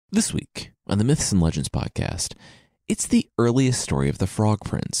This week on the Myths and Legends podcast, it's the earliest story of the Frog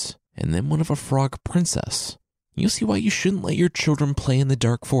Prince, and then one of a frog princess. You'll see why you shouldn't let your children play in the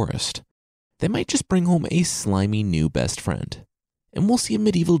dark forest. They might just bring home a slimy new best friend. And we'll see a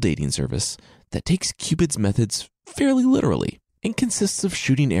medieval dating service that takes Cupid's methods fairly literally and consists of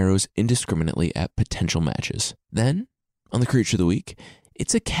shooting arrows indiscriminately at potential matches. Then, on the Creature of the Week,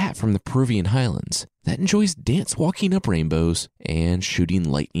 it's a cat from the Peruvian highlands that enjoys dance walking up rainbows and shooting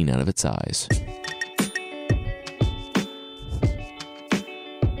lightning out of its eyes.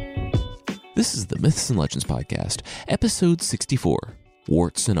 This is the Myths and Legends podcast, episode 64,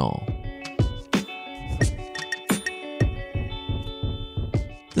 Warts and All.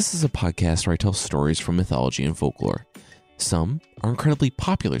 This is a podcast where I tell stories from mythology and folklore. Some are incredibly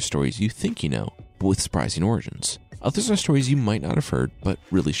popular stories you think you know, but with surprising origins. Others are stories you might not have heard, but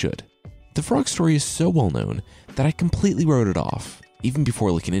really should. The frog story is so well known that I completely wrote it off, even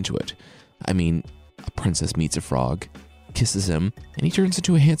before looking into it. I mean, a princess meets a frog, kisses him, and he turns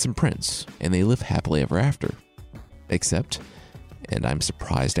into a handsome prince, and they live happily ever after. Except, and I'm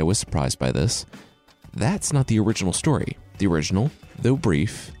surprised I was surprised by this, that's not the original story. The original, though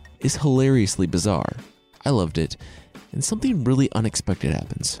brief, is hilariously bizarre. I loved it, and something really unexpected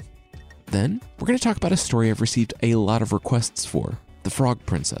happens. Then, we're going to talk about a story I've received a lot of requests for, The Frog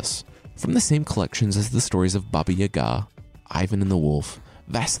Princess. From the same collections as the stories of Baba Yaga, Ivan and the Wolf,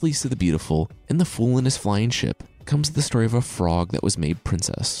 Vasilisa the Beautiful, and The Fool and His Flying Ship, comes the story of a frog that was made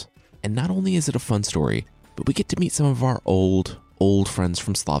princess. And not only is it a fun story, but we get to meet some of our old friends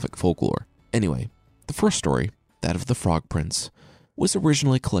from Slavic folklore. Anyway, the first story, that of the Frog Prince, was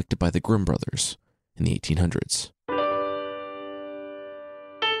originally collected by the Grimm brothers in the 1800s.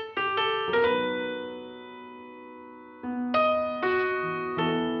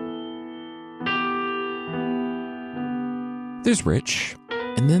 There's rich,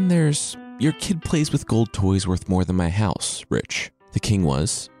 and then there's your kid plays with gold toys worth more than my house, rich. The king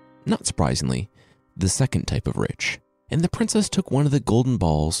was, not surprisingly, the second type of rich, and the princess took one of the golden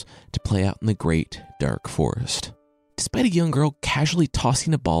balls to play out in the great, dark forest. Despite a young girl casually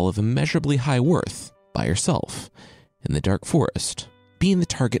tossing a ball of immeasurably high worth by herself in the dark forest, being the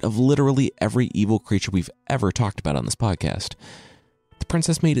target of literally every evil creature we've ever talked about on this podcast, the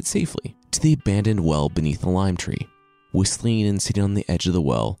princess made it safely to the abandoned well beneath a lime tree. Whistling and sitting on the edge of the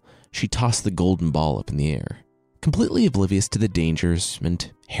well, she tossed the golden ball up in the air, completely oblivious to the dangers and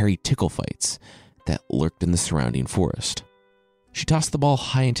hairy tickle fights that lurked in the surrounding forest. She tossed the ball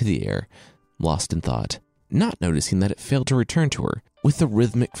high into the air, lost in thought, not noticing that it failed to return to her with the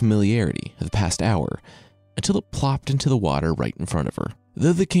rhythmic familiarity of the past hour, until it plopped into the water right in front of her.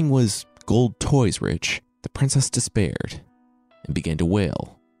 Though the king was gold toys rich, the princess despaired and began to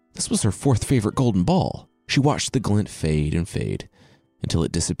wail. This was her fourth favorite golden ball. She watched the glint fade and fade until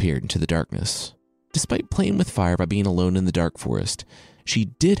it disappeared into the darkness. Despite playing with fire by being alone in the dark forest, she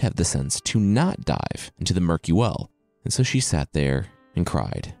did have the sense to not dive into the murky well, and so she sat there and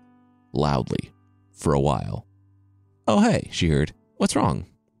cried, loudly, for a while. "Oh hey," she heard. "What's wrong?"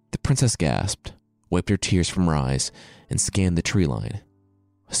 The princess gasped, wiped her tears from her eyes, and scanned the tree line.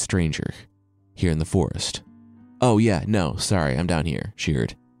 A stranger, here in the forest. "Oh yeah, no, sorry, I'm down here," she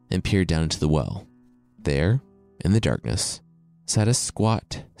heard, and peered down into the well. There, in the darkness, sat a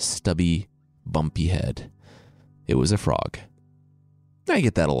squat, stubby, bumpy head. It was a frog. I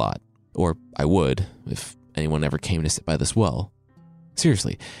get that a lot. Or I would, if anyone ever came to sit by this well.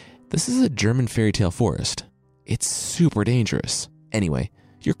 Seriously, this is a German fairy tale forest. It's super dangerous. Anyway,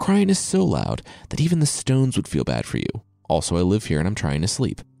 your crying is so loud that even the stones would feel bad for you. Also, I live here and I'm trying to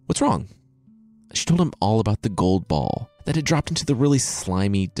sleep. What's wrong? She told him all about the gold ball that had dropped into the really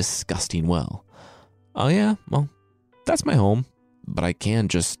slimy, disgusting well. "Oh yeah, well, that's my home, but I can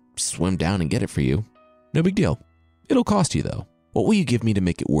just swim down and get it for you. No big deal. It'll cost you though. What will you give me to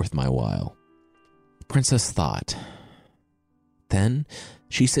make it worth my while?" The princess thought. Then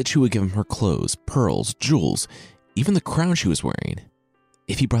she said she would give him her clothes, pearls, jewels, even the crown she was wearing,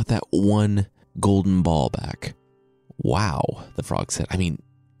 if he brought that one golden ball back. "Wow," the frog said. "I mean,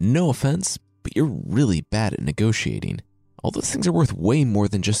 no offense, but you're really bad at negotiating. All those things are worth way more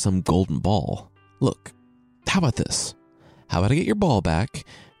than just some golden ball. Look, how about this? How about I get your ball back,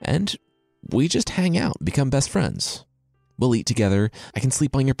 and we just hang out and become best friends? We'll eat together, I can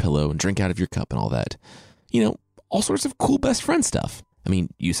sleep on your pillow and drink out of your cup and all that. You know, all sorts of cool best friend stuff. I mean,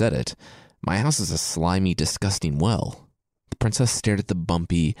 you said it. My house is a slimy, disgusting well." The princess stared at the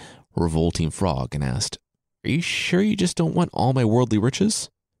bumpy, revolting frog and asked, "Are you sure you just don't want all my worldly riches?"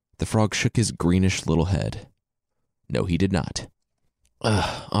 The frog shook his greenish little head. No, he did not.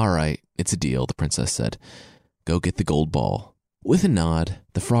 "All right, it's a deal," the princess said. "Go get the gold ball. With a nod,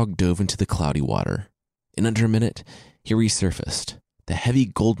 the frog dove into the cloudy water. In under a minute, he resurfaced, the heavy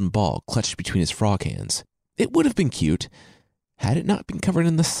golden ball clutched between his frog hands. It would have been cute had it not been covered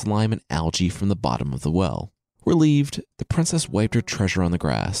in the slime and algae from the bottom of the well. Relieved, the princess wiped her treasure on the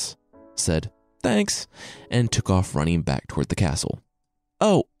grass, said, "Thanks," and took off running back toward the castle.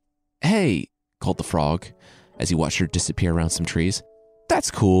 "Oh, hey," called the frog as he watched her disappear around some trees.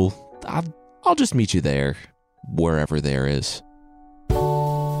 "That's cool. I'll just meet you there, wherever there is."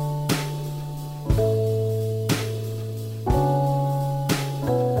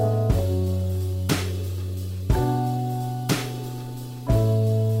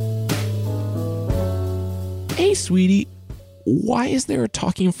 "Hey, sweetie, why is there a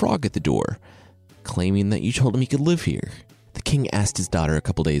talking frog at the door, claiming that you told him he could live here?" the king asked his daughter a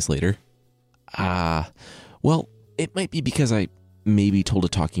couple days later. Well, it might be because I maybe told a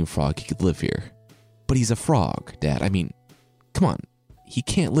talking frog he could live here. But he's a frog, Dad. I mean, come on, he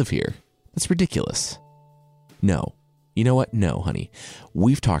can't live here. That's ridiculous." "No. You know what? No, honey.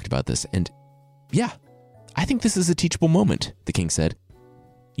 We've talked about this, and yeah, I think this is a teachable moment," the king said.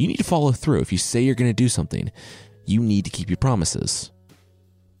 "You need to follow through. If you say you're going to do something, you need to keep your promises."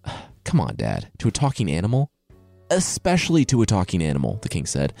 "Come on, Dad. To a talking animal?" "Especially to a talking animal," the king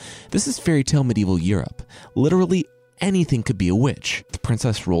said. "This is fairy tale medieval Europe. Literally anything could be a witch." The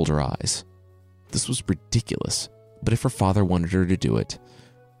princess rolled her eyes. This was ridiculous, but if her father wanted her to do it,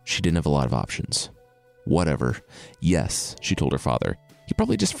 she didn't have a lot of options. Whatever. Yes, she told her father. He'd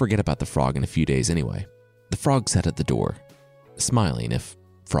probably just forget about the frog in a few days anyway. The frog sat at the door, smiling if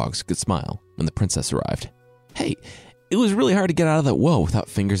frogs could smile, when the princess arrived. "Hey, it was really hard to get out of that well without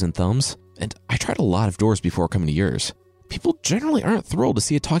fingers and thumbs, and I tried a lot of doors before coming to yours. People generally aren't thrilled to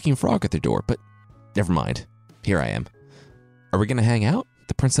see a talking frog at their door, but never mind. Here I am. Are we going to hang out?"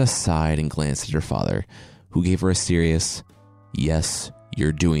 The princess sighed and glanced at her father, who gave her a serious, "Yes,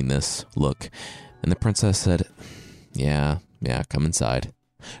 you're doing this" look, and the princess said, Yeah, come inside."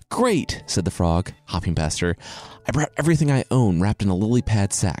 "Great," said the frog, hopping past her. "I brought everything I own wrapped in a lily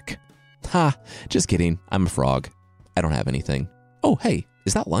pad sack." "Ha, just kidding. I'm a frog. I don't have anything." "Oh, hey,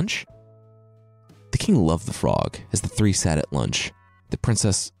 is that lunch?" The king loved the frog as the three sat at lunch. The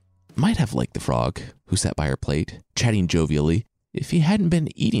princess might have liked the frog, who sat by her plate, chatting jovially, if he hadn't been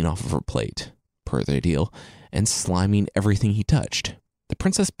eating off of her plate, per their deal, and sliming everything he touched. The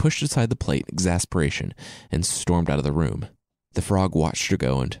princess pushed aside the plate in exasperation and stormed out of the room. The frog watched her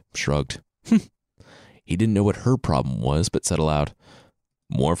go and shrugged. He didn't know what her problem was, but said aloud,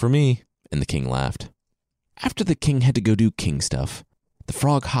 "More for me," and the king laughed. After the king had to go do king stuff, the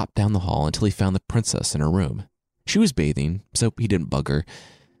frog hopped down the hall until he found the princess in her room. She was bathing, so he didn't bug her.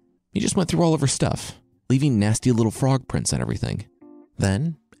 He just went through all of her stuff, leaving nasty little frog prints on everything.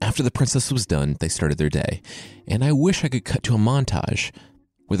 Then, after the princess was done, they started their day, and I wish I could cut to a montage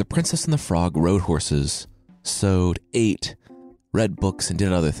where the princess and the frog rode horses, sewed, ate, read books, and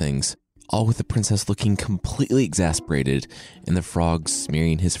did other things, all with the princess looking completely exasperated and the frog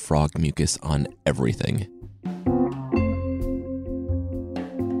smearing his frog mucus on everything.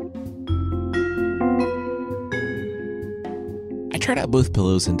 "I tried out both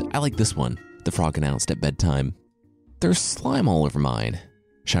pillows and I like this one," the frog announced at bedtime. "There's slime all over mine,"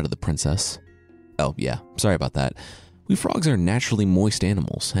 shouted the princess. "Oh yeah, sorry about that. We frogs are naturally moist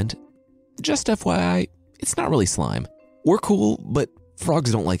animals, and just FYI, it's not really slime. We're cool, but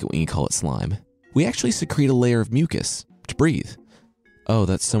frogs don't like it when you call it slime. We actually secrete a layer of mucus to breathe." "Oh,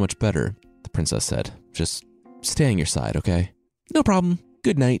 that's so much better," the princess said. "Just stay on your side, okay?" "No problem.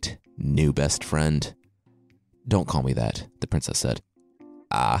 Good night, new best friend." "Don't call me that," the princess said.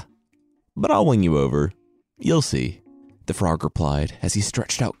 But I'll wing you over. You'll see," the frog replied as he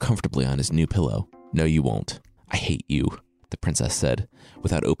stretched out comfortably on his new pillow. "No, you won't. I hate you," the princess said,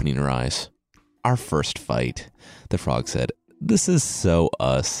 without opening her eyes. "Our first fight," the frog said. "This is so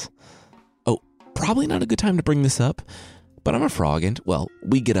us." "Oh, probably not a good time to bring this up, but I'm a frog and, well,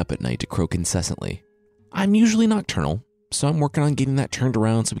 we get up at night to croak incessantly. I'm usually nocturnal, so I'm working on getting that turned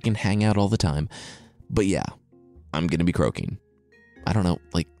around so we can hang out all the time. But yeah, I'm going to be croaking. I don't know,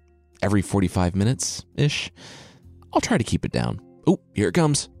 like every 45 minutes-ish. I'll try to keep it down. Oh, here it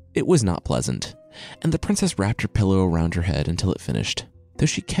comes." It was not pleasant, and the princess wrapped her pillow around her head until it finished. Though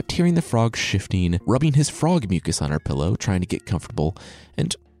she kept hearing the frog shifting, rubbing his frog mucus on her pillow, trying to get comfortable,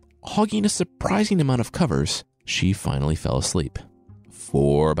 and hogging a surprising amount of covers, she finally fell asleep.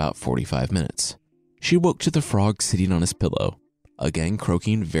 For about 45 minutes. She woke to the frog sitting on his pillow, again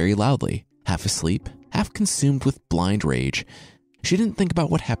croaking very loudly, half asleep, half consumed with blind rage. She didn't think about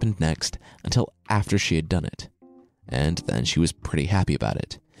what happened next until after she had done it, and then she was pretty happy about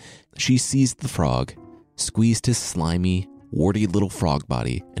it. She seized the frog, squeezed his slimy, warty little frog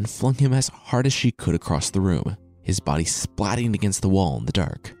body and flung him as hard as she could across the room, his body splatting against the wall in the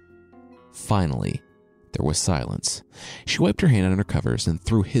dark. Finally, there was silence. She wiped her hand on her covers and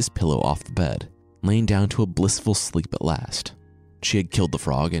threw his pillow off the bed, laying down to a blissful sleep at last. She had killed the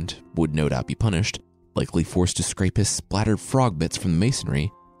frog and would no doubt be punished, likely forced to scrape his splattered frog bits from the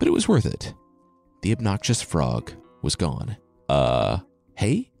masonry, but it was worth it. The obnoxious frog was gone.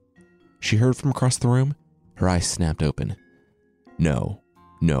 Hey? She heard from across the room. Her eyes snapped open. No,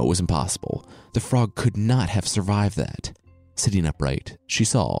 it was impossible. The frog could not have survived that. Sitting upright, she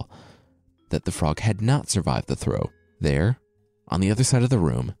saw that the frog had not survived the throw. There, on the other side of the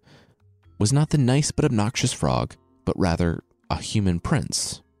room, was not the nice but obnoxious frog, but rather a human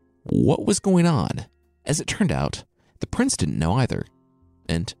prince. What was going on? As it turned out, the prince didn't know either.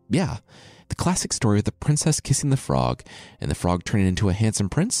 And yeah, the classic story of the princess kissing the frog and the frog turning into a handsome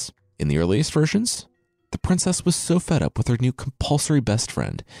prince, in the earliest versions, the princess was so fed up with her new compulsory best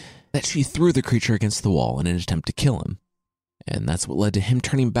friend that she threw the creature against the wall in an attempt to kill him. And that's what led to him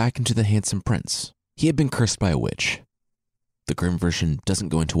turning back into the handsome prince. He had been cursed by a witch. The Grimm version doesn't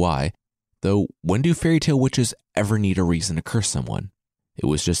go into why, though when do fairy tale witches ever need a reason to curse someone? It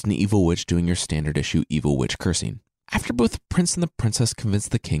was just an evil witch doing your standard issue evil witch cursing. After both the prince and the princess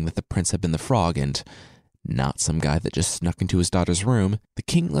convinced the king that the prince had been the frog and not some guy that just snuck into his daughter's room, the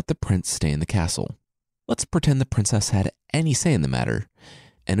king let the prince stay in the castle. Let's pretend the princess had any say in the matter,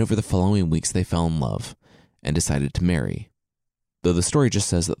 and over the following weeks they fell in love and decided to marry. Though the story just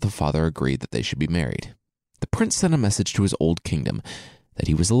says that the father agreed that they should be married. The prince sent a message to his old kingdom that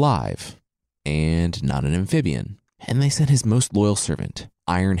he was alive and not an amphibian, and they sent his most loyal servant,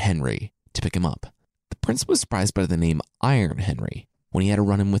 Iron Henry, to pick him up. The prince was surprised by the name Iron Henry. When he had a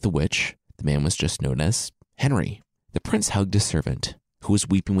run-in with a witch, the man was just known as Henry. The prince hugged his servant, who was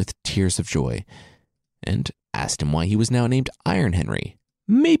weeping with tears of joy, and asked him why he was now named Iron Henry,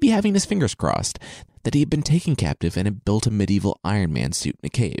 maybe having his fingers crossed that he had been taken captive and had built a medieval Iron Man suit in a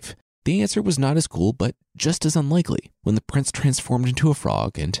cave. The answer was not as cool, but just as unlikely. When the prince transformed into a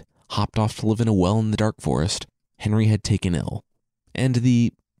frog and hopped off to live in a well in the dark forest, Henry had taken ill, and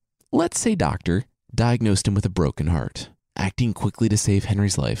the, let's say doctor, diagnosed him with a broken heart. Acting quickly to save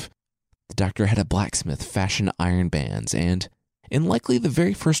Henry's life, the doctor had a blacksmith fashion iron bands, and in likely the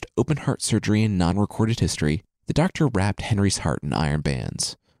very first open heart surgery in non-recorded history, the doctor wrapped Henry's heart in iron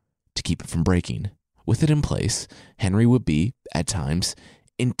bands to keep it from breaking. With it in place, Henry would be, at times,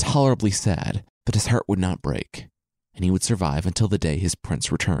 intolerably sad, but his heart would not break, and he would survive until the day his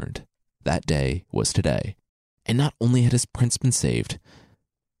prince returned. That day was today. And not only had his prince been saved,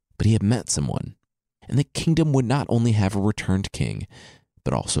 but he had met someone, and the kingdom would not only have a returned king,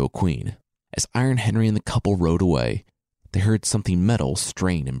 but also a queen. As Iron Henry and the couple rode away, they heard something metal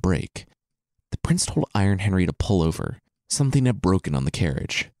strain and break. The prince told Iron Henry to pull over. Something had broken on the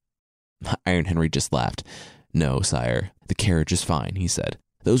carriage. Iron Henry just laughed. "No, sire, the carriage is fine," he said.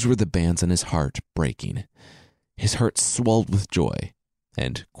 Those were the bands on his heart breaking. His heart swelled with joy,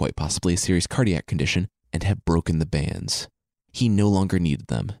 and quite possibly a serious cardiac condition, and had broken the bands. He no longer needed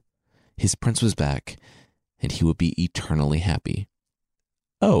them. His prince was back, and he would be eternally happy.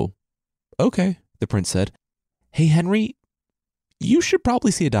 "Oh, okay," the prince said. "Hey, Henry, you should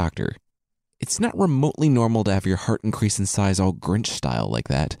probably see a doctor. It's not remotely normal to have your heart increase in size all Grinch style like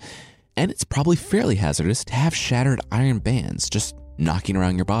that, and it's probably fairly hazardous to have shattered iron bands just knocking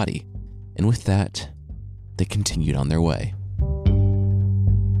around your body." And with that, they continued on their way.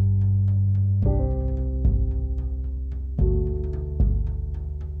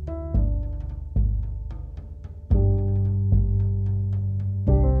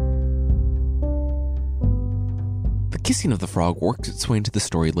 The kissing of the frog worked its way into the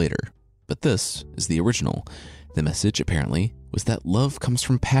story later, but this is the original. The message, apparently, was that love comes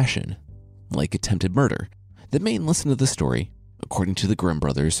from passion, like attempted murder. The main lesson of the story, according to the Grimm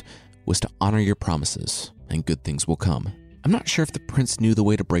brothers, was to honor your promises, and good things will come. I'm not sure if the prince knew the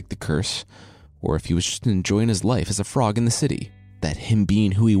way to break the curse, or if he was just enjoying his life as a frog in the city. That him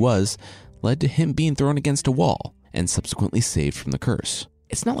being who he was led to him being thrown against a wall, and subsequently saved from the curse.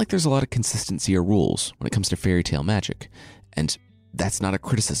 It's not like there's a lot of consistency or rules when it comes to fairy tale magic, and that's not a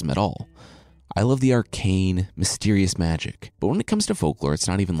criticism at all. I love the arcane, mysterious magic, but when it comes to folklore, it's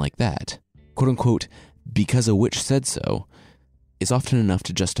not even like that. Quote unquote, "because a witch said so," is often enough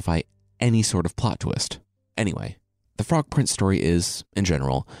to justify any sort of plot twist. Anyway, the Frog Prince story is, in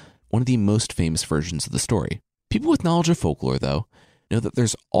general, one of the most famous versions of the story. People with knowledge of folklore, though, know that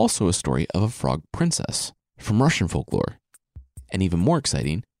there's also a story of a frog princess from Russian folklore. And even more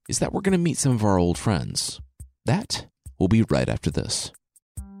exciting is that we're going to meet some of our old friends. That will be right after this.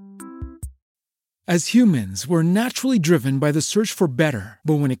 As humans, we're naturally driven by the search for better.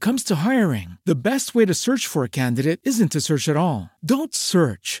 But when it comes to hiring, the best way to search for a candidate isn't to search at all. Don't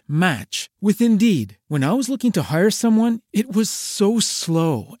search, match with Indeed. When I was looking to hire someone, it was so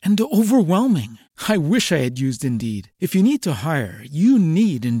slow and overwhelming. I wish I had used Indeed. If you need to hire, you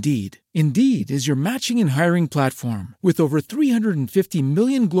need Indeed. Indeed is your matching and hiring platform with over 350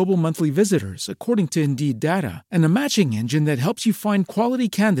 million global monthly visitors, according to Indeed data, and a matching engine that helps you find quality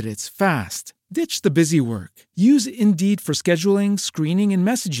candidates fast. Ditch the busy work. Use Indeed for scheduling, screening, and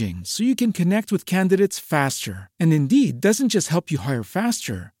messaging so you can connect with candidates faster. And Indeed doesn't just help you hire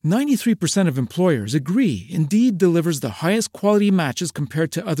faster. 93% of employers agree Indeed delivers the highest quality matches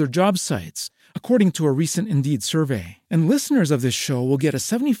compared to other job sites, according to a recent Indeed survey. And listeners of this show will get a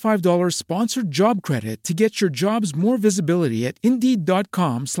 $75 sponsored job credit to get your jobs more visibility at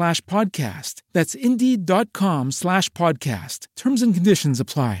Indeed.com/podcast. That's Indeed.com/podcast. Terms and conditions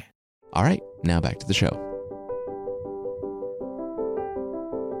apply. All right, now back to the show.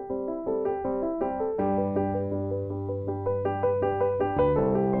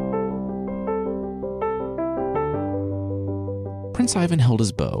 Prince Ivan held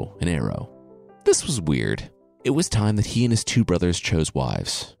his bow and arrow. This was weird. It was time that he and his two brothers chose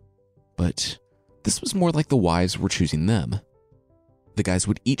wives. But this was more like the wives were choosing them. The guys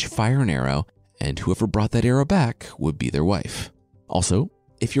would each fire an arrow, and whoever brought that arrow back would be their wife. Also,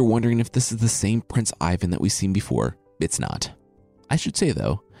 if you're wondering if this is the same Prince Ivan that we've seen before, it's not. I should say,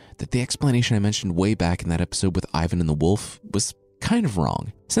 though, that the explanation I mentioned way back in that episode with Ivan and the Wolf was kind of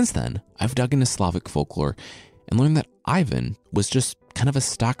wrong. Since then, I've dug into Slavic folklore and learned that Ivan was just kind of a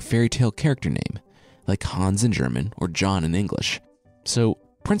stock fairy tale character name, like Hans in German or John in English. So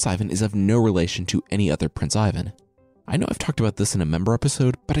Prince Ivan is of no relation to any other Prince Ivan. I know I've talked about this in a member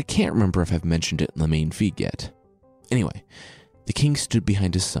episode, but I can't remember if I've mentioned it in the main feed yet. Anyway, the king stood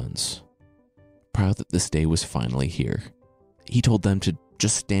behind his sons, proud that this day was finally here. He told them to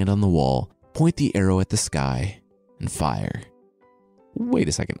just stand on the wall, point the arrow at the sky, and fire. Wait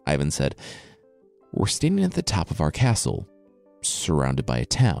a second, Ivan said. We're standing at the top of our castle, surrounded by a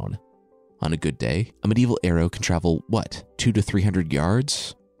town. On a good day, a medieval arrow can travel, 200 to 300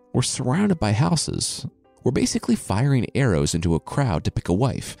 yards? We're surrounded by houses. We're basically firing arrows into a crowd to pick a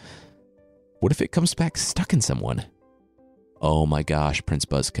wife. What if it comes back stuck in someone? Oh my gosh, Prince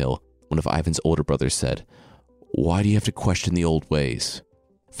Buzzkill, one of Ivan's older brothers said. Why do you have to question the old ways?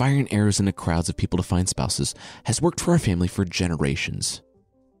 Firing arrows into crowds of people to find spouses has worked for our family for generations.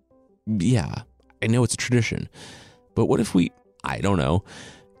 Yeah, I know it's a tradition, but what if we,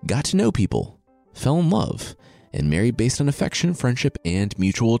 got to know people, fell in love, and married based on affection, friendship, and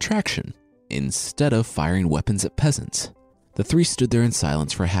mutual attraction, instead of firing weapons at peasants? The three stood there in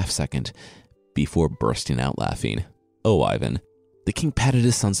silence for a half second before bursting out laughing. Oh, Ivan. The king patted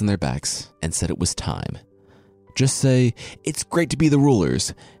his sons on their backs and said it was time. Just say, it's great to be the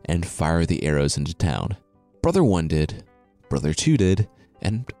rulers, and fire the arrows into town. Brother 1 did, Brother 2 did,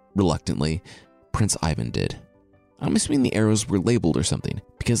 and reluctantly, Prince Ivan did. I'm assuming the arrows were labeled or something,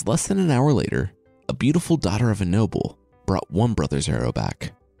 because less than an hour later, a beautiful daughter of a noble brought one brother's arrow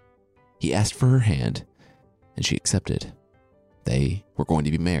back. He asked for her hand, and she accepted. They were going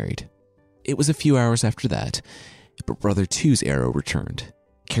to be married. It was a few hours after that, but Brother 2's arrow returned,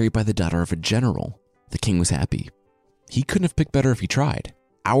 carried by the daughter of a general. The king was happy. He couldn't have picked better if he tried.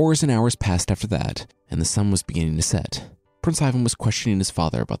 Hours and hours passed after that, and the sun was beginning to set. Prince Ivan was questioning his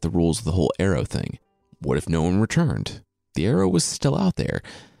father about the rules of the whole arrow thing. What if no one returned? The arrow was still out there.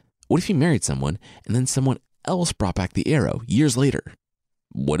 What if he married someone, and then someone else brought back the arrow years later?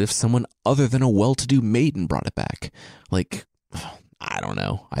 What if someone other than a well-to-do maiden brought it back?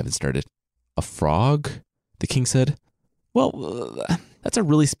 Ivan started. A frog? The king said. Well, that's a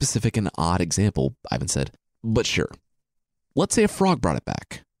really specific and odd example, Ivan said. But sure. Let's say a frog brought it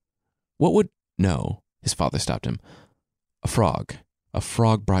back. What would... No, his father stopped him. A frog. A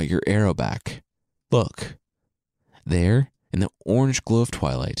frog brought your arrow back. Look. There, in the orange glow of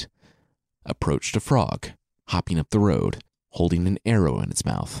twilight, approached a frog, hopping up the road, holding an arrow in its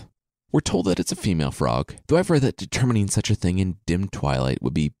mouth. We're told that it's a female frog, though I've read that determining such a thing in dim twilight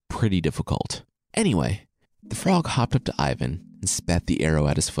would be pretty difficult. Anyway, the frog hopped up to Ivan and spat the arrow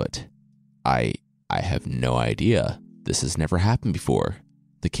at his foot. I have no idea. This has never happened before,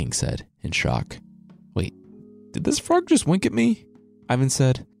 the king said, in shock. Wait, did this frog just wink at me? Ivan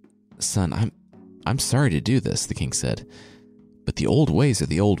said. Son, I'm sorry to do this, the king said, but the old ways are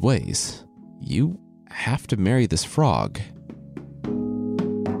the old ways. You have to marry this frog.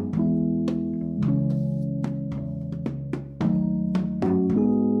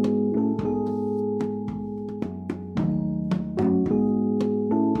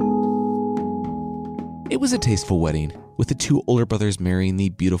 was a tasteful wedding, with the two older brothers marrying the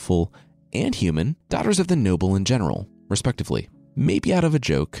beautiful and human daughters of the noble and general, respectively. Maybe out of a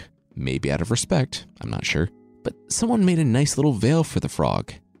joke, maybe out of respect, I'm not sure, but someone made a nice little veil for the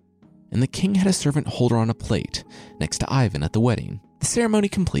frog, and the king had a servant hold her on a plate next to Ivan at the wedding. The ceremony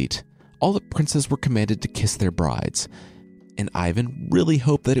complete, all the princes were commanded to kiss their brides, and Ivan really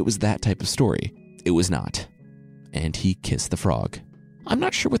hoped that it was that type of story. It was not, and he kissed the frog. I'm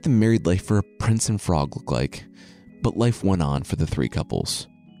not sure what the married life for a prince and frog looked like, but life went on for the three couples,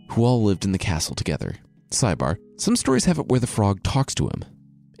 who all lived in the castle together. Sidebar, some stories have it where the frog talks to him.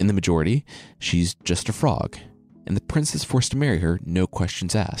 In the majority, she's just a frog, and the prince is forced to marry her, no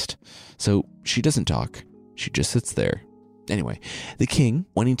questions asked. So she doesn't talk, she just sits there. Anyway, the king,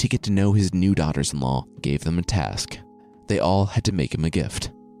 wanting to get to know his new daughters-in-law, gave them a task. They all had to make him a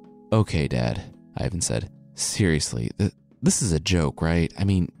gift. Okay, Dad, Ivan said. Seriously, this is a joke, right? I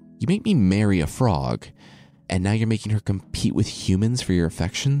mean, you make me marry a frog, and now you're making her compete with humans for your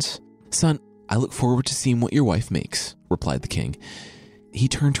affections? Son, I look forward to seeing what your wife makes, replied the king. He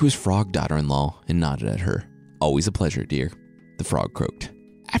turned to his frog daughter-in-law and nodded at her. Always a pleasure, dear, the frog croaked.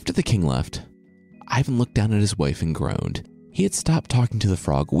 After the king left, Ivan looked down at his wife and groaned. He had stopped talking to the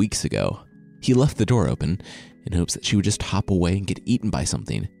frog weeks ago. He left the door open in hopes that she would just hop away and get eaten by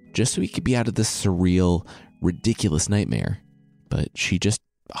something, just so he could be out of this surreal, ridiculous nightmare. But she just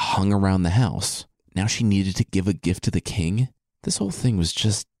hung around the house. Now she needed to give a gift to the king? This whole thing was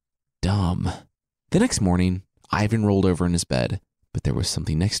just dumb. The next morning, Ivan rolled over in his bed, but there was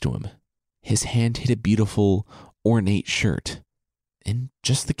something next to him. His hand hit a beautiful, ornate shirt, in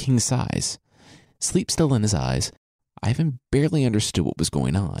just the king's size. Sleep still in his eyes, Ivan barely understood what was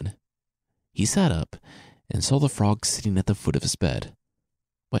going on. He sat up and saw the frog sitting at the foot of his bed.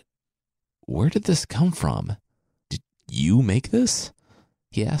 Where did this come from? Did you make this?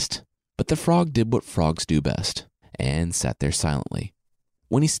 He asked. But the frog did what frogs do best, and sat there silently.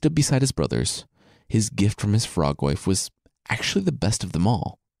 When he stood beside his brothers, his gift from his frog wife was actually the best of them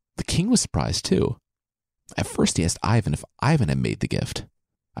all. The king was surprised too. At first he asked Ivan if Ivan had made the gift.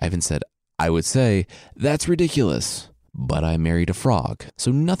 Ivan said, I would say, that's ridiculous, but I married a frog,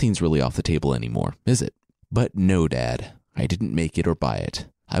 so nothing's really off the table anymore, is it? But no, Dad, I didn't make it or buy it.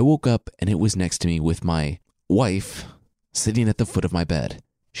 I woke up and it was next to me with my wife sitting at the foot of my bed.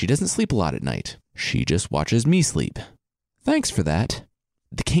 She doesn't sleep a lot at night. She just watches me sleep. Thanks for that.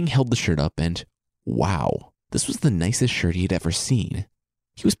 The king held the shirt up and, wow, this was the nicest shirt he had ever seen.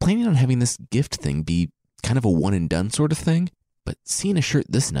 He was planning on having this gift thing be kind of a one and done sort of thing, but seeing a shirt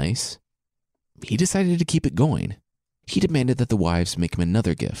this nice, he decided to keep it going. He demanded that the wives make him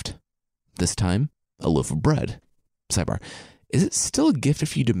another gift. This time, a loaf of bread. Sidebar. Is it still a gift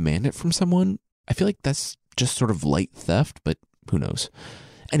if you demand it from someone? I feel like that's just sort of light theft, but who knows?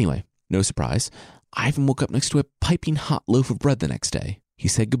 Anyway, no surprise, Ivan woke up next to a piping hot loaf of bread the next day. He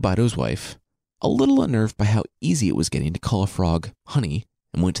said goodbye to his wife, a little unnerved by how easy it was getting to call a frog honey,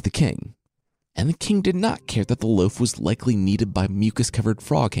 and went to the king. And the king did not care that the loaf was likely kneaded by mucus-covered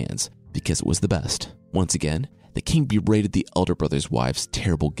frog hands, because it was the best. Once again, the king berated the elder brother's wives'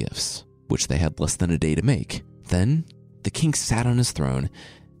 terrible gifts, which they had less than a day to make. Then, the king sat on his throne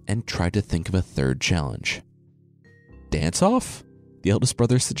and tried to think of a third challenge. Dance off? The eldest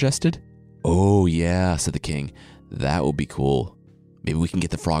brother suggested. Oh yeah, said the king. That would be cool. Maybe we can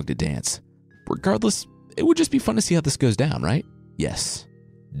get the frog to dance. Regardless, it would just be fun to see how this goes down, right? Yes.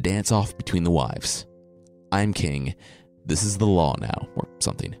 Dance off between the wives. I'm king. This is the law now, or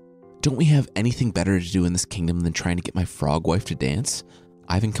something. Don't we have anything better to do in this kingdom than trying to get my frog wife to dance?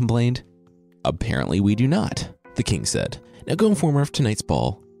 Ivan complained. Apparently we do not, the king said. Now go inform her of tonight's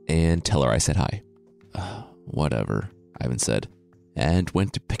ball and tell her I said hi. Whatever, Ivan said, and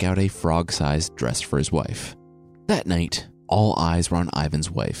went to pick out a frog-sized dress for his wife. That night, all eyes were on Ivan's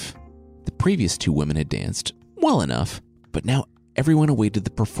wife. The previous two women had danced well enough, but now everyone awaited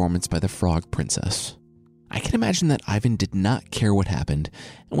the performance by the frog princess. I can imagine that Ivan did not care what happened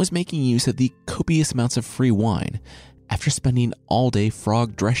and was making use of the copious amounts of free wine after spending all day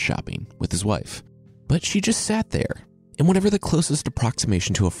frog dress shopping with his wife. But she just sat there in whatever the closest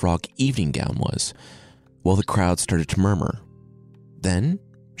approximation to a frog evening gown was, while the crowd started to murmur. Then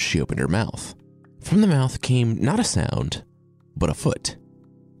she opened her mouth. From the mouth came not a sound, but a foot,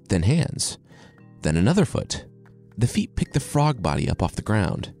 then hands, then another foot. The feet picked the frog body up off the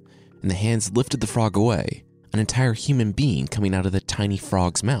ground, and the hands lifted the frog away, an entire human being coming out of the tiny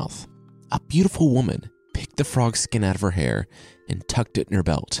frog's mouth. A beautiful woman picked the frog's skin out of her hair and tucked it in her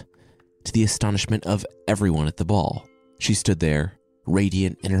belt, to the astonishment of everyone at the ball. She stood there,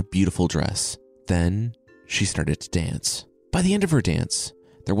 radiant in her beautiful dress. Then she started to dance. By the end of her dance,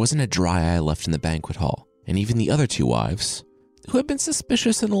 there wasn't a dry eye left in the banquet hall. and even the other two wives, who had been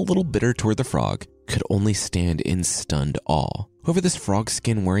suspicious and a little bitter toward the frog, could only stand in stunned awe. Whoever this frog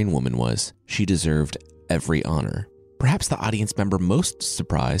skin wearing woman was, she deserved every honor. Perhaps the audience member most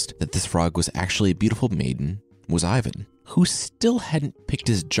surprised that this frog was actually a beautiful maiden was Ivan, who still hadn't picked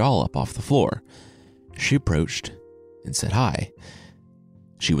his jaw up off the floor. She approached and said hi.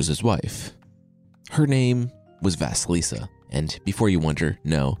 She was his wife. Her name was Vasilisa, and before you wonder,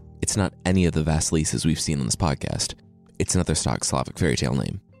 no, it's not any of the Vasilisas we've seen on this podcast. It's another stock Slavic fairy tale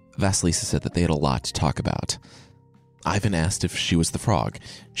name. Vasilisa said that they had a lot to talk about. Ivan asked if she was the frog.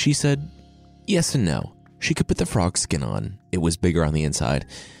 She said yes and no. She could put the frog skin on, it was bigger on the inside,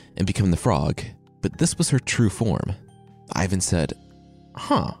 and become the frog, but this was her true form. Ivan said,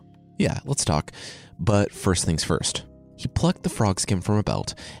 yeah, let's talk, but first things first. He plucked the frog skin from a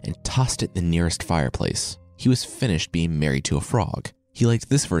belt and tossed it in the nearest fireplace. He was finished being married to a frog. He liked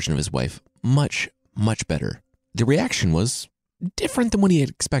this version of his wife much, much better. The reaction was different than what he had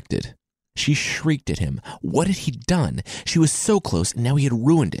expected. She shrieked at him. What had he done? She was so close, and now he had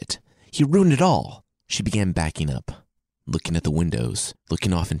ruined it. He ruined it all. She began backing up, looking at the windows,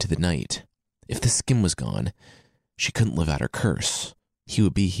 looking off into the night. If the skin was gone, she couldn't live out her curse. He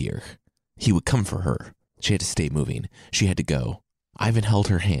would be here. He would come for her. She had to stay moving. She had to go. Ivan held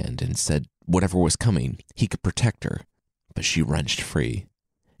her hand and said whatever was coming, he could protect her. But she wrenched free.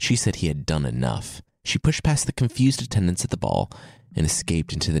 She said he had done enough. She pushed past the confused attendants at the ball and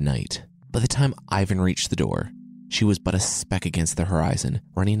escaped into the night. By the time Ivan reached the door, she was but a speck against the horizon,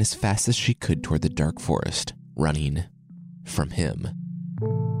 running as fast as she could toward the dark forest, running from him.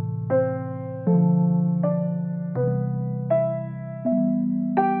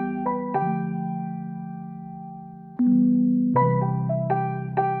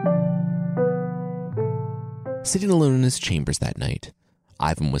 Sitting alone in his chambers that night,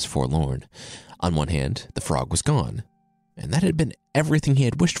 Ivan was forlorn. On one hand, the frog was gone, and that had been everything he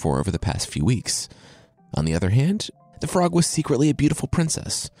had wished for over the past few weeks. On the other hand, the frog was secretly a beautiful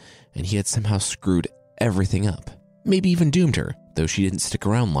princess, and he had somehow screwed everything up, maybe even doomed her, though she didn't stick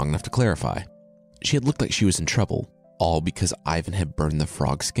around long enough to clarify. She had looked like she was in trouble, all because Ivan had burned the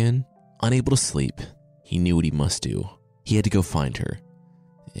frog skin. Unable to sleep, he knew what he must do. He had to go find her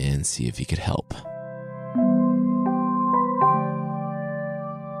and see if he could help.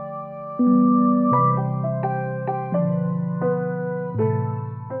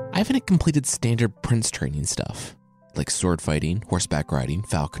 Ivan had completed standard prince training stuff, like sword fighting, horseback riding,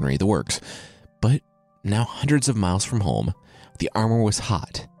 falconry, the works. But now hundreds of miles from home, the armor was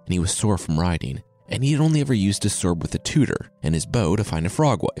hot and he was sore from riding, and he had only ever used his sword with a tutor and his bow to find a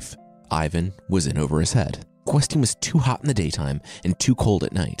frog wife. Ivan was in over his head. Questing was too hot in the daytime and too cold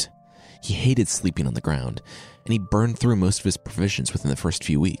at night. He hated sleeping on the ground, and he burned through most of his provisions within the first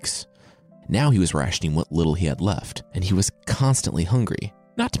few weeks. Now he was rationing what little he had left, and he was constantly hungry.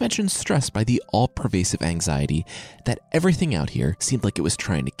 Not to mention stressed by the all-pervasive anxiety that everything out here seemed like it was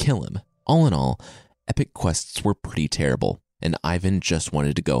trying to kill him. All in all, epic quests were pretty terrible, and Ivan just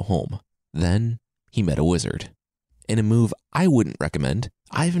wanted to go home. Then he met a wizard. In a move I wouldn't recommend,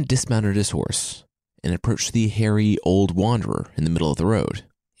 Ivan dismounted his horse and approached the hairy old wanderer in the middle of the road.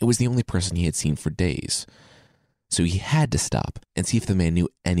 It was the only person he had seen for days, so he had to stop and see if the man knew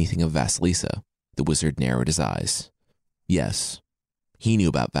anything of Vasilisa. The wizard narrowed his eyes. Yes, he knew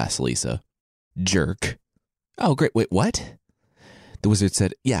about Vasilisa. Jerk. Oh, great. Wait, what? The wizard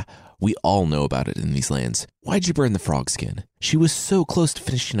said, yeah, we all know about it in these lands. Why'd you burn the frog skin? She was so close to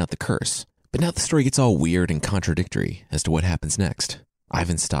finishing out the curse. But now the story gets all weird and contradictory as to what happens next.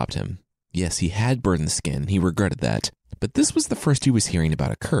 Ivan stopped him. Yes, he had burned the skin. He regretted that. But this was the first he was hearing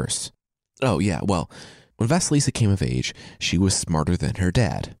about a curse. Oh, yeah, well, when Vasilisa came of age, she was smarter than her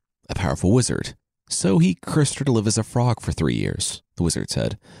dad, a powerful wizard. So he cursed her to live as a frog for 3 years, the wizard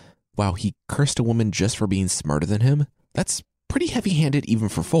said. Wow, he cursed a woman just for being smarter than him? That's pretty heavy-handed even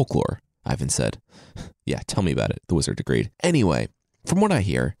for folklore, Ivan said. Yeah, tell me about it, the wizard agreed. Anyway, from what I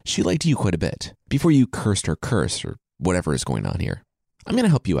hear, she liked you quite a bit, before you cursed her curse or whatever is going on here. I'm going to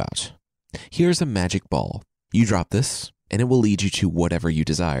help you out. Here's a magic ball. You drop this, and it will lead you to whatever you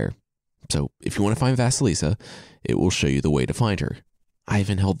desire. So if you want to find Vasilisa, it will show you the way to find her.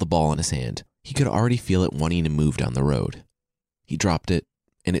 Ivan held the ball in his hand. He could already feel it wanting to move down the road. He dropped it,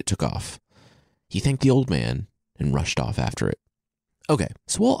 and it took off. He thanked the old man and rushed off after it. Okay,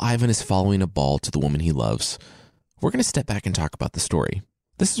 so while Ivan is following a ball to the woman he loves, we're going to step back and talk about the story.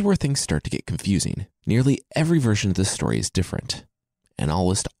 This is where things start to get confusing. Nearly every version of this story is different, and I'll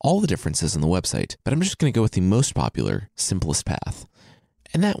list all the differences on the website, but I'm just going to go with the most popular, simplest path,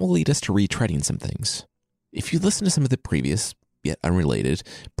 and that will lead us to retreading some things. If you listen to some of the previous, yet unrelated,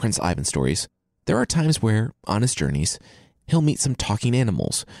 Prince Ivan stories, There are times where, on his journeys, he'll meet some talking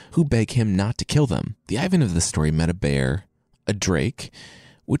animals who beg him not to kill them. The Ivan of this story met a bear, a drake,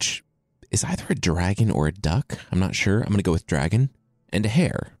 which is either a dragon or a duck. I'm not sure. I'm going to go with dragon, and a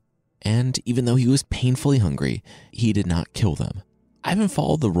hare. And even though he was painfully hungry, he did not kill them. Ivan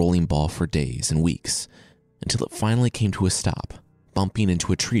followed the rolling ball for days and weeks until it finally came to a stop, bumping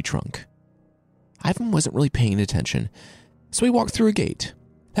into a tree trunk. Ivan wasn't really paying attention, so he walked through a gate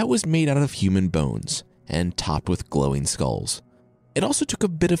that was made out of human bones and topped with glowing skulls. It also took a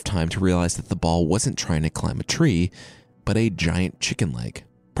bit of time to realize that the ball wasn't trying to climb a tree, but a giant chicken leg.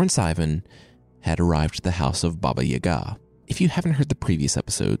 Prince Ivan had arrived at the house of Baba Yaga. If you haven't heard the previous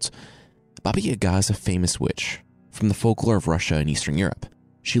episodes, Baba Yaga is a famous witch from the folklore of Russia and Eastern Europe.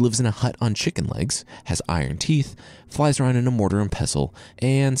 She lives in a hut on chicken legs, has iron teeth, flies around in a mortar and pestle,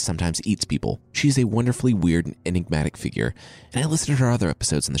 and sometimes eats people. She's a wonderfully weird and enigmatic figure, and I listed her other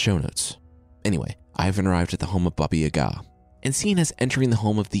episodes in the show notes. Anyway, Ivan arrived at the home of Baba Yaga, and seeing as entering the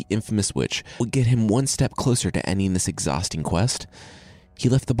home of the infamous witch would get him one step closer to ending this exhausting quest, he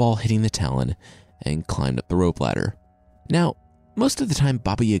left the ball hitting the talon and climbed up the rope ladder. Now, most of the time,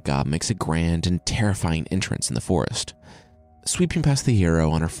 Baba Yaga makes a grand and terrifying entrance in the forest, sweeping past the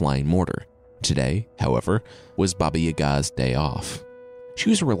hero on her flying mortar. Today, however, was Baba Yaga's day off. She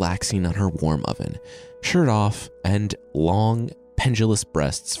was relaxing on her warm oven, shirt off, and long, pendulous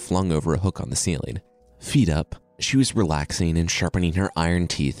breasts flung over a hook on the ceiling. Feet up, she was relaxing and sharpening her iron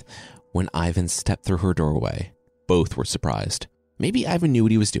teeth when Ivan stepped through her doorway. Both were surprised. Maybe Ivan knew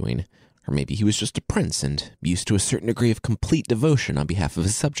what he was doing, or maybe he was just a prince and used to a certain degree of complete devotion on behalf of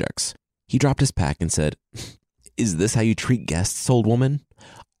his subjects. He dropped his pack and said, "Is this how you treat guests, old woman?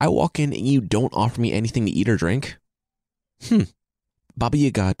 I walk in and you don't offer me anything to eat or drink?" Baba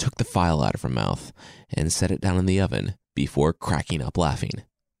Yaga took the file out of her mouth and set it down in the oven before cracking up laughing.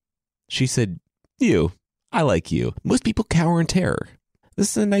 She said, I like you. Most people cower in terror.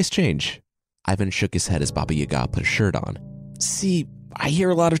 This is a nice change." Ivan shook his head as Baba Yaga put a shirt on. "See, I hear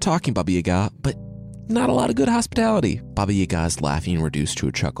a lot of talking, Baba Yaga, but not a lot of good hospitality." Baba Yaga's laughing reduced to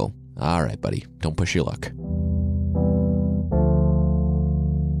a chuckle. "All right, buddy, don't push your luck."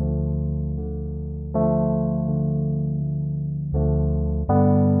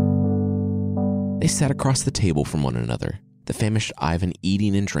 They sat across the table from one another, the famished Ivan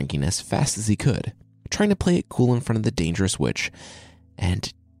eating and drinking as fast as he could, trying to play it cool in front of the dangerous witch,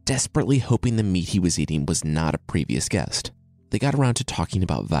 and desperately hoping the meat he was eating was not a previous guest. They got around to talking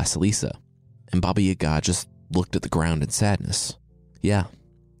about Vasilisa, and Baba Yaga just looked at the ground in sadness. Yeah,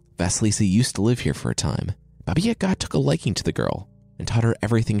 Vasilisa used to live here for a time. Baba Yaga took a liking to the girl and taught her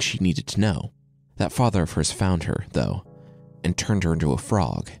everything she needed to know. That father of hers found her, though, and turned her into a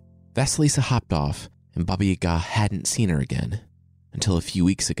frog. Vasilisa hopped off, and Baba Yaga hadn't seen her again until a few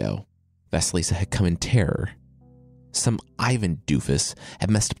weeks ago. Vasilisa had come in terror. Some Ivan doofus had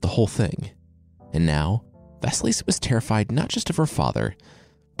messed up the whole thing, and now Vasilisa was terrified not just of her father,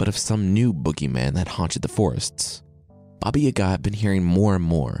 but of some new boogeyman that haunted the forests. Baba Yaga had been hearing more and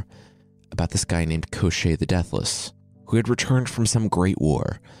more about this guy named Koschei the Deathless, who had returned from some great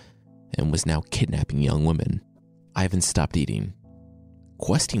war and was now kidnapping young women. Ivan stopped eating.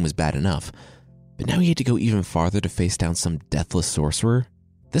 Questing was bad enough, but now he had to go even farther to face down some deathless sorcerer.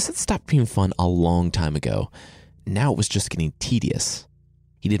 This had stopped being fun a long time ago. Now it was just getting tedious.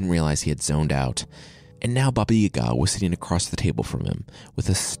 He didn't realize he had zoned out, and now Baba Yaga was sitting across the table from him with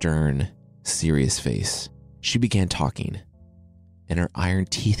a stern, serious face. She began talking, and her iron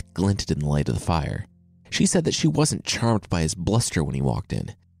teeth glinted in the light of the fire. She said that she wasn't charmed by his bluster when he walked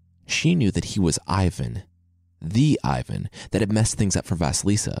in. She knew that he was Ivan, the Ivan that had messed things up for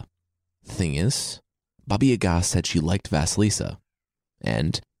Vasilisa. The thing is, Baba Yaga said she liked Vasilisa,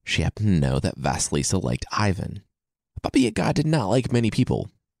 and she happened to know that Vasilisa liked Ivan. Baba Yaga did not like many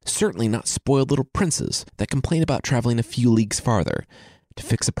people, certainly not spoiled little princes that complain about traveling a few leagues farther to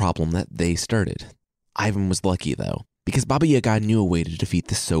fix a problem that they started. Ivan was lucky, though, because Baba Yaga knew a way to defeat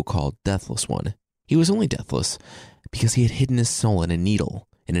the so-called Deathless One. He was only deathless because he had hidden his soul in a needle,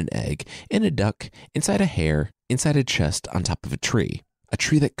 in an egg, in a duck, inside a hare, inside a chest, on top of a tree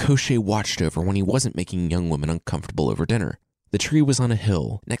that Koschei watched over when he wasn't making young women uncomfortable over dinner. The tree was on a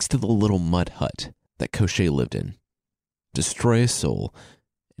hill next to the little mud hut that Koschei lived in. Destroy his soul,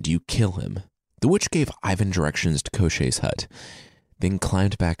 and you kill him. The witch gave Ivan directions to Koschei's hut, then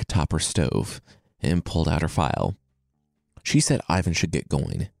climbed back atop her stove and pulled out her file. She said Ivan should get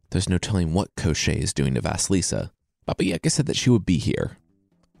going. There's no telling what Koschei is doing to Vasilisa. Baba Yaga said that she would be here,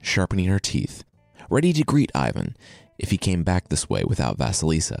 sharpening her teeth, ready to greet Ivan if he came back this way without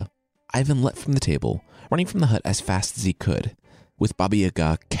Vasilisa. Ivan leapt from the table, running from the hut as fast as he could, with Baba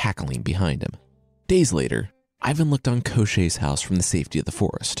Yaga cackling behind him. Days later, Ivan looked on Koshchei's house from the safety of the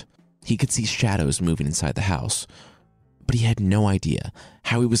forest. He could see shadows moving inside the house, but he had no idea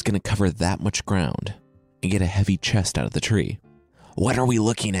how he was going to cover that much ground and get a heavy chest out of the tree. "What are we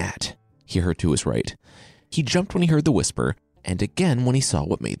looking at?" he heard to his right. He jumped when he heard the whisper, and again when he saw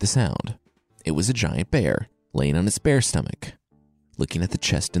what made the sound. It was a giant bear, laying on its bare stomach, looking at the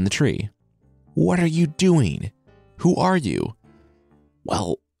chest in the tree. "What are you doing? Who are you?"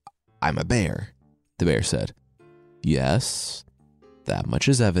 "Well, I'm a bear," the bear said. "Yes, that much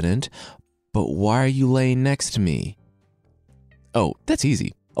is evident, but why are you laying next to me?" "Oh, that's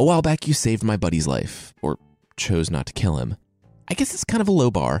easy. A while back you saved my buddy's life, or chose not to kill him. I guess it's kind of a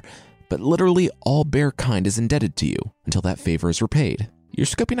low bar, but literally all bear kind is indebted to you until that favor is repaid. You're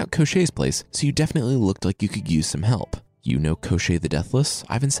scoping out Koshchei's place, so you definitely looked like you could use some help." "You know Koshchei the Deathless?"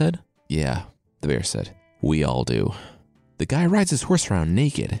 Ivan said. "Yeah," the bear said. "We all do. The guy rides his horse around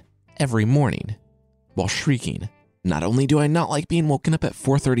naked every morning while shrieking, 'Not only do I not like being woken up at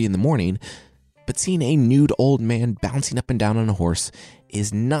 4:30 in the morning, but seeing a nude old man bouncing up and down on a horse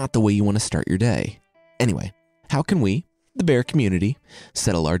is not the way you want to start your day. Anyway, how can we, the bear community,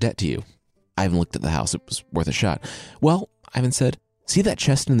 settle our debt to you?'" Ivan looked at the house. It was worth a shot. "Well," Ivan said, "see that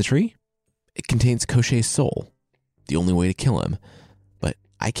chest in the tree? It contains Koshchei's soul. The only way to kill him. But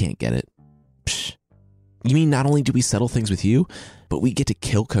I can't get it." "Psh, you mean not only do we settle things with you, but we get to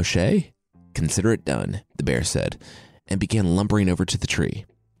kill Koshchei?" "Consider it done," the bear said, and began lumbering over to the tree.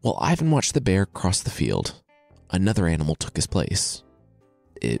 While Ivan watched the bear cross the field, another animal took his place.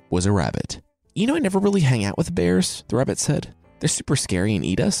 It was a rabbit. "You know, I never really hang out with bears," the rabbit said. "They're super scary and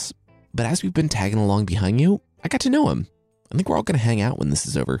eat us. But as we've been tagging along behind you, I got to know him. I think we're all going to hang out when this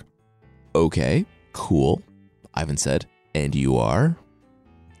is over." "Okay, cool," Ivan said. "And you are?"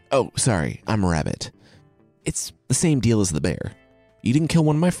 "Oh, sorry, I'm a rabbit. It's the same deal as the bear. You didn't kill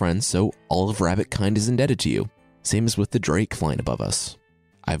one of my friends, so all of rabbit kind is indebted to you. Same as with the drake flying above us."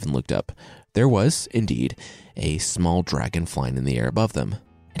 Ivan looked up. There was, indeed, a small dragon flying in the air above them.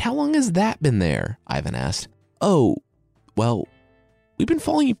 "And how long has that been there?" Ivan asked. "Oh, well, we've been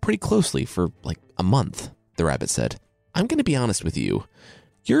following you pretty closely for like a month," the rabbit said. "I'm going to be honest with you.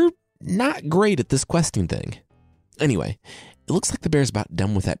 You're not great at this questing thing. Anyway, it looks like the bear's about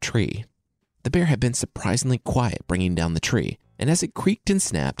done with that tree." The bear had been surprisingly quiet bringing down the tree, and as it creaked and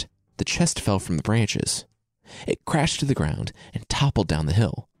snapped, the chest fell from the branches. It crashed to the ground and toppled down the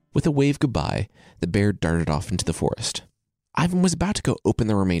hill. With a wave goodbye, the bear darted off into the forest. Ivan was about to go open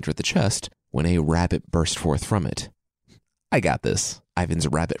the remainder of the chest when a rabbit burst forth from it. "I got this," Ivan's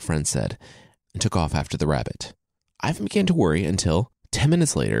rabbit friend said, and took off after the rabbit. Ivan began to worry until, 10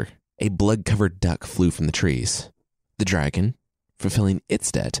 minutes later, a blood-covered duck flew from the trees. The dragon, fulfilling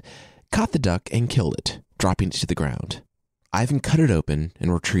its debt, caught the duck and killed it, dropping it to the ground. Ivan cut it open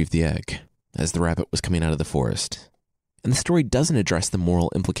and retrieved the egg as the rabbit was coming out of the forest. And the story doesn't address the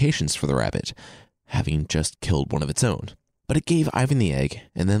moral implications for the rabbit, having just killed one of its own. But it gave Ivan the egg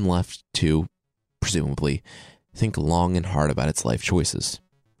and then left to, presumably, think long and hard about its life choices.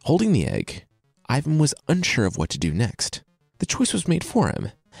 Holding the egg, Ivan was unsure of what to do next. The choice was made for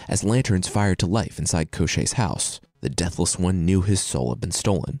him, as lanterns fired to life inside Koshchei's house. The Deathless One knew his soul had been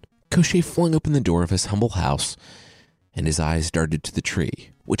stolen. Koshchei flung open the door of his humble house, and his eyes darted to the tree,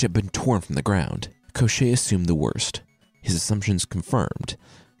 which had been torn from the ground. Koshchei assumed the worst, his assumptions confirmed,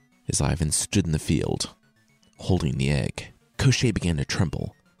 as Ivan stood in the field, holding the egg. Koshchei began to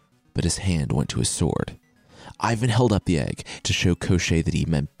tremble, but his hand went to his sword. Ivan held up the egg to show Koshchei that he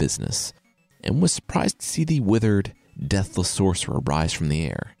meant business, and was surprised to see the withered, deathless sorcerer rise from the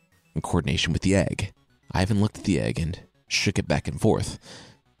air, in coordination with the egg. Ivan looked at the egg and shook it back and forth.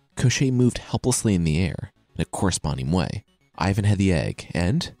 Koshchei moved helplessly in the air in a corresponding way. Ivan had the egg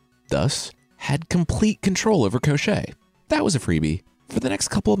and, thus, had complete control over Koshchei. That was a freebie. For the next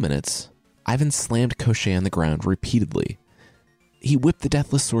couple of minutes, Ivan slammed Koshchei on the ground repeatedly. He whipped the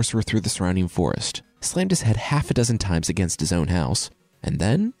deathless sorcerer through the surrounding forest, slammed his head half a dozen times against his own house, and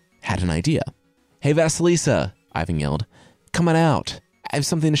then had an idea. "Hey, Vasilisa," Ivan yelled. "Come on out. I have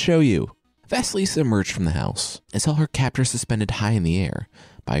something to show you." Vasilisa emerged from the house and saw her captor suspended high in the air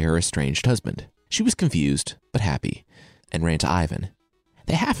by her estranged husband. She was confused, but happy, and ran to Ivan.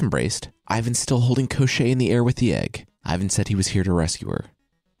 They half embraced, Ivan still holding Koshchei in the air with the egg. Ivan said he was here to rescue her.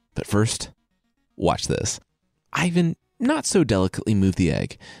 But first, watch this. Ivan not so delicately moved the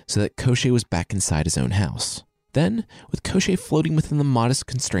egg so that Koshchei was back inside his own house. Then, with Koshchei floating within the modest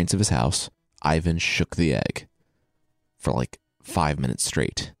constraints of his house, Ivan shook the egg. For like 5 minutes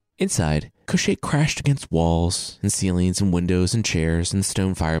straight. Inside, Koshchei crashed against walls and ceilings and windows and chairs and the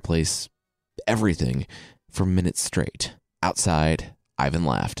stone fireplace. Everything for minutes straight. Outside, Ivan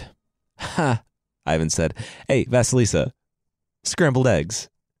laughed. "Ha! Ivan said. Hey, Vasilisa, scrambled eggs.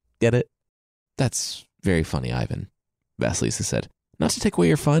 Get it? That's very funny, Ivan, Vasilisa said. Not to take away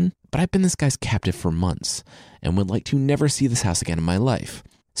your fun, but I've been this guy's captive for months and would like to never see this house again in my life.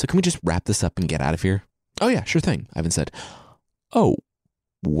 So can we just wrap this up and get out of here? Oh yeah, sure thing, Ivan said. Oh,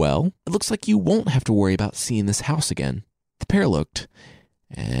 well, it looks like you won't have to worry about seeing this house again. The pair looked,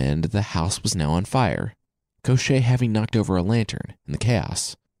 and the house was now on fire, Koschei having knocked over a lantern in the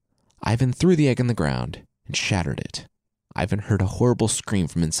chaos. Ivan threw the egg on the ground and shattered it. Ivan heard a horrible scream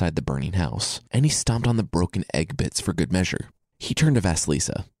from inside the burning house, and he stomped on the broken egg bits for good measure. He turned to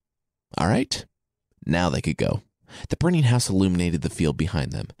Vasilisa. All right, now they could go. The burning house illuminated the field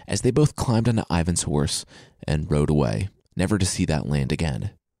behind them as they both climbed onto Ivan's horse and rode away, never to see that land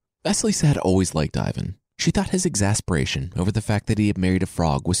again. Vasilisa had always liked Ivan. She thought his exasperation over the fact that he had married a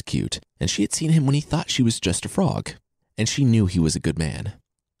frog was cute, and she had seen him when he thought she was just a frog, and she knew he was a good man.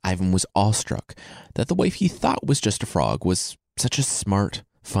 Ivan was awestruck that the wife he thought was just a frog was such a smart,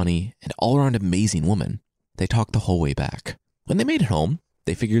 funny, and all-around amazing woman. They talked the whole way back. When they made it home,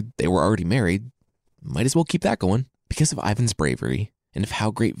 they figured they were already married. Might as well keep that going. Because of Ivan's bravery and of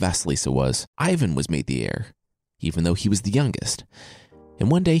how great Vasilisa was, Ivan was made the heir, even though he was the youngest. And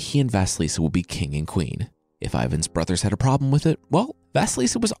one day he and Vasilisa would be king and queen. If Ivan's brothers had a problem with it, well,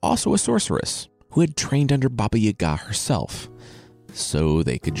 Vasilisa was also a sorceress who had trained under Baba Yaga herself, so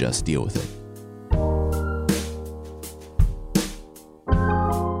they could just deal with it.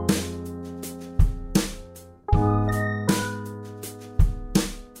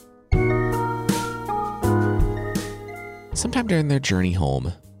 Sometime during their journey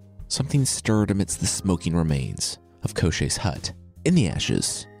home, something stirred amidst the smoking remains of Koschei's hut. In the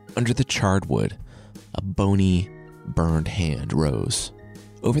ashes, under the charred wood, a bony, burned hand rose.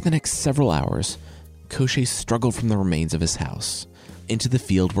 Over the next several hours, Koschei struggled from the remains of his house into the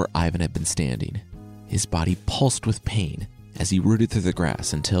field where Ivan had been standing. His body pulsed with pain as he rooted through the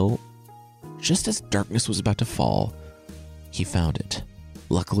grass until, just as darkness was about to fall, he found it.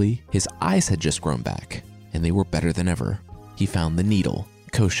 Luckily, his eyes had just grown back, and they were better than ever. He found the needle.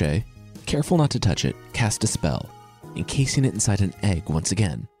 Koschei, careful not to touch it, cast a spell, encasing it inside an egg once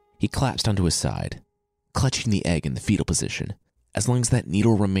again. He collapsed onto his side, clutching the egg in the fetal position. As long as that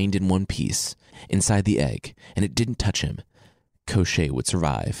needle remained in one piece, inside the egg, and it didn't touch him, Koschei would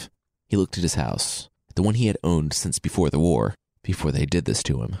survive. He looked at his house, the one he had owned since before the war, before they did this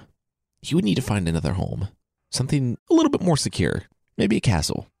to him. He would need to find another home, something a little bit more secure, maybe a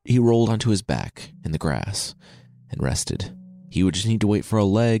castle. He rolled onto his back in the grass and rested. He would just need to wait for a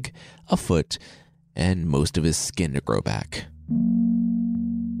leg, a foot, and most of his skin to grow back.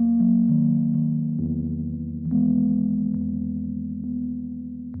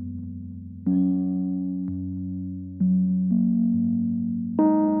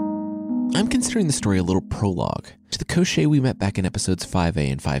 I'm considering the story a little prologue to the Koschei we met back in episodes 5A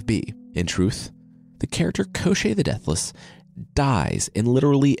and 5B. In truth, the character Koschei the Deathless dies in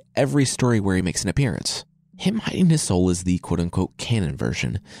literally every story where he makes an appearance. Him hiding his soul is the quote-unquote canon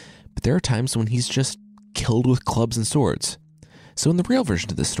version, but there are times when he's just killed with clubs and swords. So in the real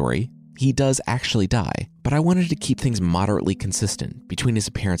version of the story, he does actually die, but I wanted to keep things moderately consistent between his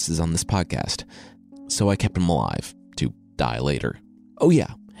appearances on this podcast, so I kept him alive to die later. Oh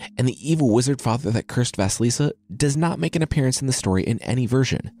yeah, and the evil wizard father that cursed Vasilisa does not make an appearance in the story in any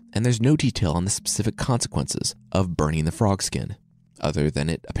version, and there's no detail on the specific consequences of burning the frog skin, other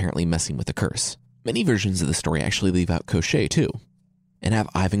than it apparently messing with the curse. Many versions of the story actually leave out Koschei too, and have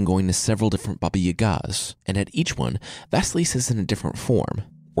Ivan going to several different Baba Yagas, and at each one, Vasilisa's in a different form,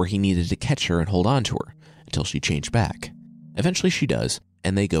 where he needed to catch her and hold on to her until she changed back. Eventually she does,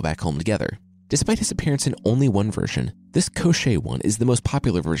 and they go back home together. Despite his appearance in only one version, this Koschei one is the most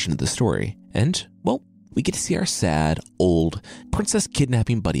popular version of the story, and, well, we get to see our sad, old, princess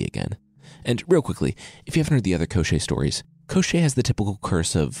kidnapping buddy again. And real quickly, if you haven't heard the other Koschei stories, Koschei has the typical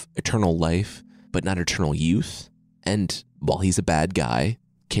curse of eternal life, but not eternal youth. And while he's a bad guy,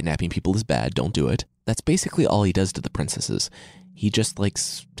 kidnapping people is bad, don't do it. That's basically all he does to the princesses. He just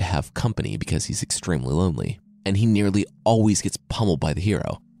likes to have company because he's extremely lonely. And he nearly always gets pummeled by the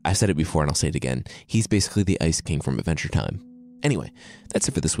hero. I've said it before and I'll say it again. He's basically the Ice King from Adventure Time. Anyway, that's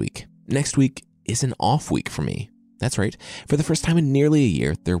it for this week. Next week is an off week for me. That's right. For the first time in nearly a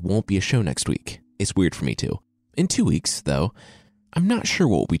year, there won't be a show next week. It's weird for me too. In 2 weeks, though, I'm not sure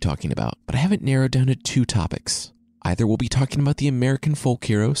what we'll be talking about, but I have it narrowed down to 2 topics. Either we'll be talking about the American folk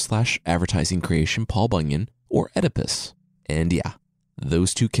hero / advertising creation Paul Bunyan, or Oedipus. And yeah,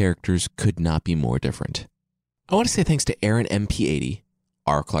 those 2 characters could not be more different. I want to say thanks to Aaron MP80,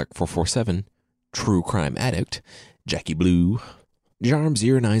 R. Clark 447, True Crime Addict, Jackie Blue,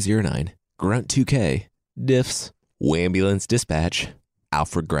 Jarm0909, Grunt2K, Diffs, Wambulance Dispatch,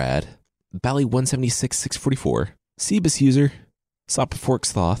 Alfred Grad, Bally 176-644, Cebus User,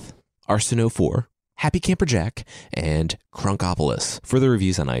 Sopaforks Thoth, Arseno4, Happy Camper Jack, and Crunkopolis for the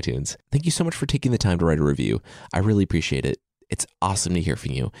reviews on iTunes. Thank you so much for taking the time to write a review. I really appreciate it. It's awesome to hear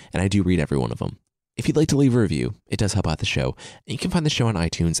from you, and I do read every one of them. If you'd like to leave a review, it does help out the show. And you can find the show on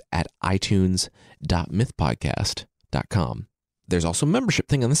iTunes at itunes.mythpodcast.com. There's also a membership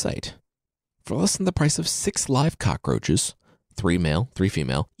thing on the site. For less than the price of 6 live cockroaches, 3 male, 3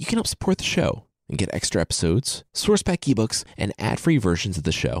 female, you can help support the show and get extra episodes, source pack ebooks, and ad-free versions of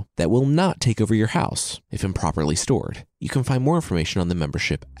the show that will not take over your house if improperly stored. You can find more information on the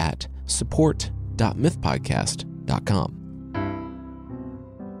membership at support.mythpodcast.com.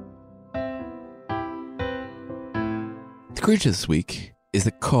 The creature this week is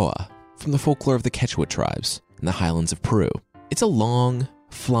the koa from the folklore of the Quechua tribes in the highlands of Peru. It's a long,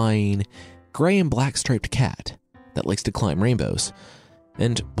 flying, gray and black striped cat that likes to climb rainbows.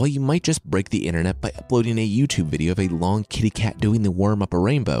 And while you might just break the internet by uploading a YouTube video of a long kitty cat doing the worm up a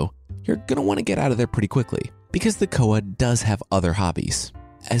rainbow, you're gonna want to get out of there pretty quickly, because the koa does have other hobbies.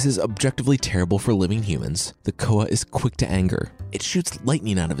 As is objectively terrible for living humans, the koa is quick to anger. It shoots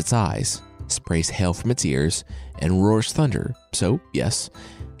lightning out of its eyes, sprays hail from its ears, and roars thunder. So, yes,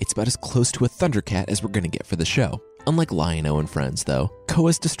 it's about as close to a thundercat as we're gonna get for the show. Unlike Lion-O and friends, though,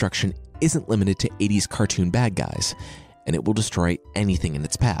 koa's destruction isn't limited to 80s cartoon bad guys, and it will destroy anything in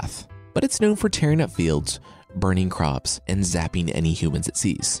its path. But it's known for tearing up fields, burning crops, and zapping any humans it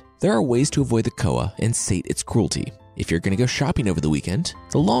sees. There are ways to avoid the koa and sate its cruelty. If you're gonna go shopping over the weekend,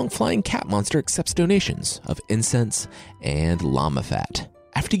 the long flying cat monster accepts donations of incense and llama fat.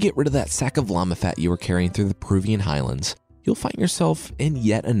 After you get rid of that sack of llama fat you were carrying through the Peruvian highlands, you'll find yourself in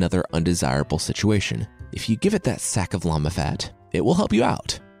yet another undesirable situation. If you give it that sack of llama fat, it will help you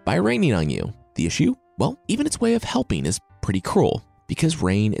out by raining on you. The issue? Well, even its way of helping is pretty cruel, because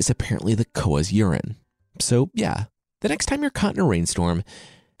rain is apparently the koa's urine. So yeah, the next time you're caught in a rainstorm,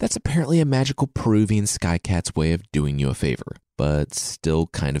 that's apparently a magical Peruvian sky cat's way of doing you a favor, but still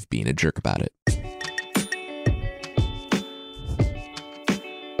kind of being a jerk about it.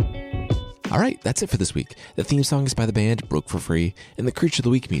 All right, that's it for this week. The theme song is by the band Broke for Free, and the Creature of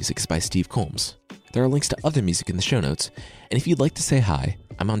the Week music is by Steve Combs. There are links to other music in the show notes, and if you'd like to say hi,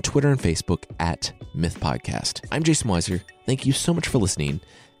 I'm on Twitter and Facebook at MythPodcast. I'm Jason Weiser. Thank you so much for listening,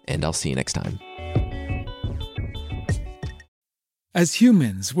 and I'll see you next time. As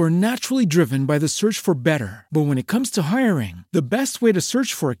humans, we're naturally driven by the search for better. But when it comes to hiring, the best way to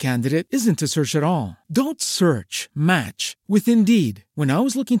search for a candidate isn't to search at all. Don't search, match with Indeed. When I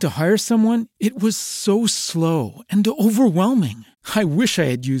was looking to hire someone, it was so slow and overwhelming. I wish I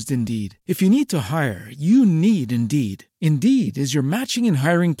had used Indeed. If you need to hire, you need Indeed. Indeed is your matching and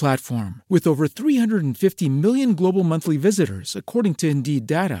hiring platform with over 350 million global monthly visitors, according to Indeed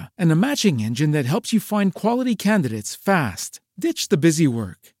data, and a matching engine that helps you find quality candidates fast. Ditch the busy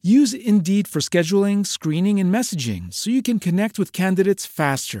work. Use Indeed for scheduling, screening, and messaging so you can connect with candidates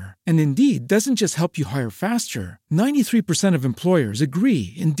faster. And Indeed doesn't just help you hire faster. 93% of employers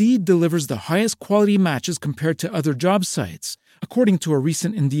agree Indeed delivers the highest quality matches compared to other job sites, according to a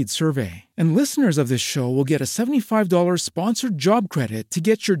recent Indeed survey. And listeners of this show will get a $75 sponsored job credit to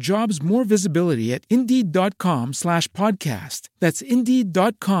get your jobs more visibility at Indeed.com/podcast. That's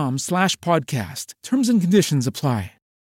Indeed.com/podcast. Terms and conditions apply.